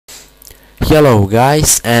Hello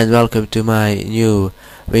guys, and welcome to my new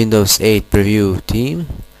Windows 8 preview theme.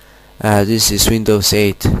 This is Windows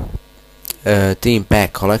 8 theme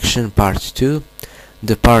pack collection part 2.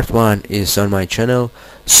 The part 1 is on my channel,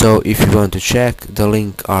 so if you want to check, the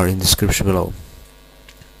link are in the description below.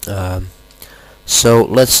 So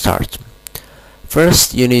let's start.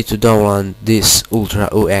 First you need to download this Ultra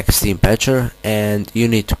UX theme patcher, and you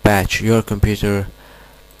need to patch your computer.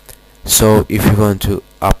 So if you want to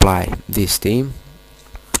apply this theme,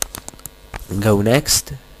 go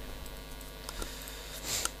next.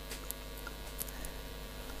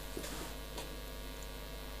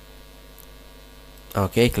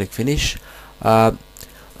 Okay, click finish. I'm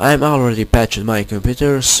already patched my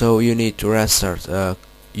computer, so you need to restart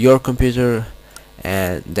your computer,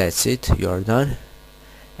 and that's it, you're done.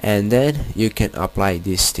 And then you can apply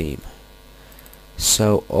this theme.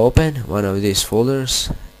 So open one of these folders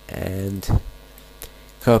and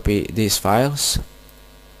copy these files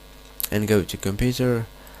and go to computer,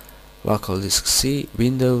 local disk C,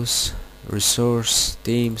 Windows, resource,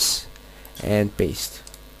 themes, and paste.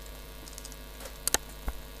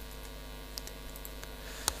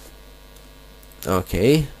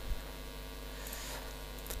 Okay,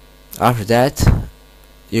 after that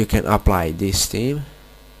you can apply this theme.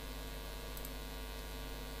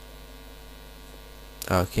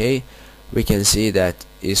 Okay, we can see that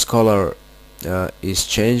its color is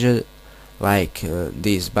changed, like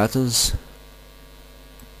these buttons.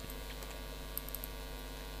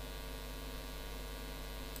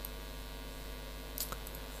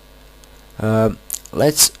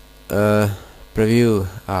 Let's preview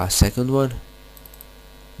a second one,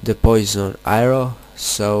 the poison arrow.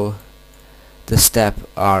 So the steps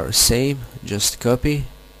are same, just copy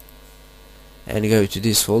and go to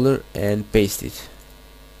this folder and paste it.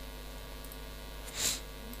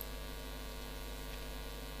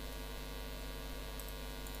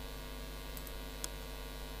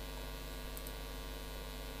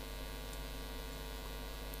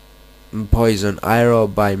 Poison arrow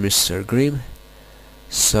by Mr. Grimm.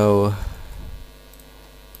 So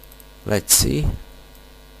let's see,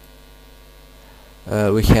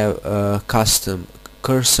 we have a custom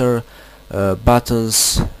cursor,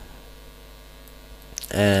 buttons,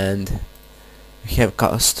 and we have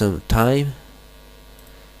custom time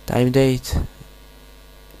date.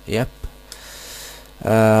 Yep.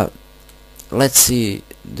 Let's see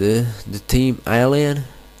the theme alien.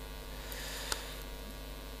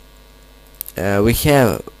 We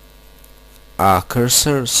have a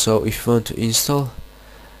cursor, so if you want to install,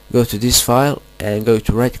 go to this file and go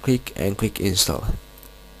to right click and click install.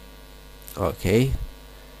 Okay,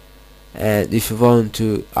 and if you want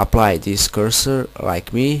to apply this cursor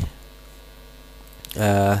like me,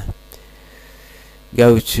 go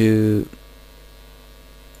to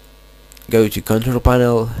control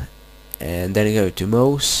panel and then go to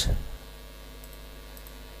mouse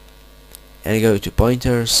and go to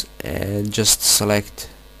pointers and just select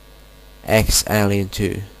X Alien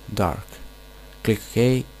 2 Dark. Click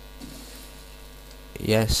OK.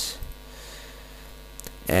 Yes.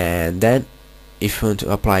 And then if you want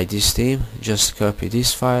to apply this theme, just copy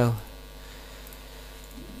this file.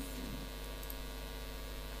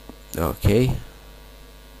 Okay.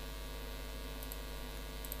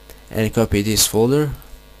 And copy this folder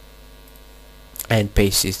and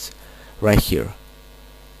paste it right here.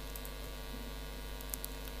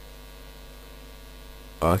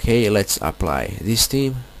 Okay, let's apply this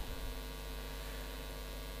theme.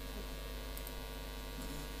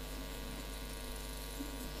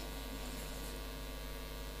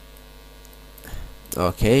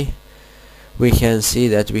 Okay, we can see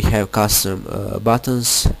that we have custom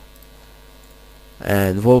buttons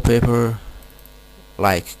and wallpaper,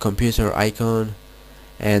 like computer icon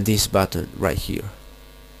and this button right here.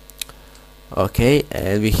 Okay,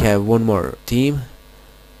 and we have one more theme,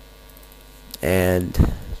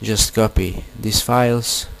 and just copy these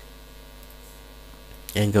files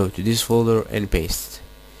and go to this folder and paste.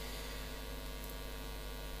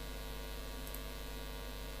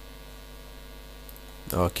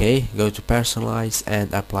 Okay, go to personalize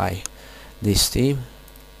and apply this theme.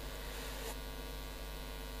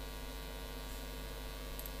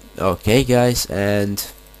 Okay guys,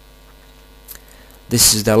 and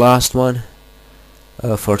this is the last one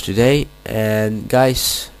for today. And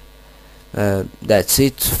guys, that's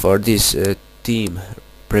it for this theme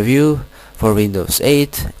preview for Windows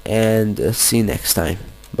 8, and see you next time.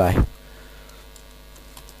 Bye.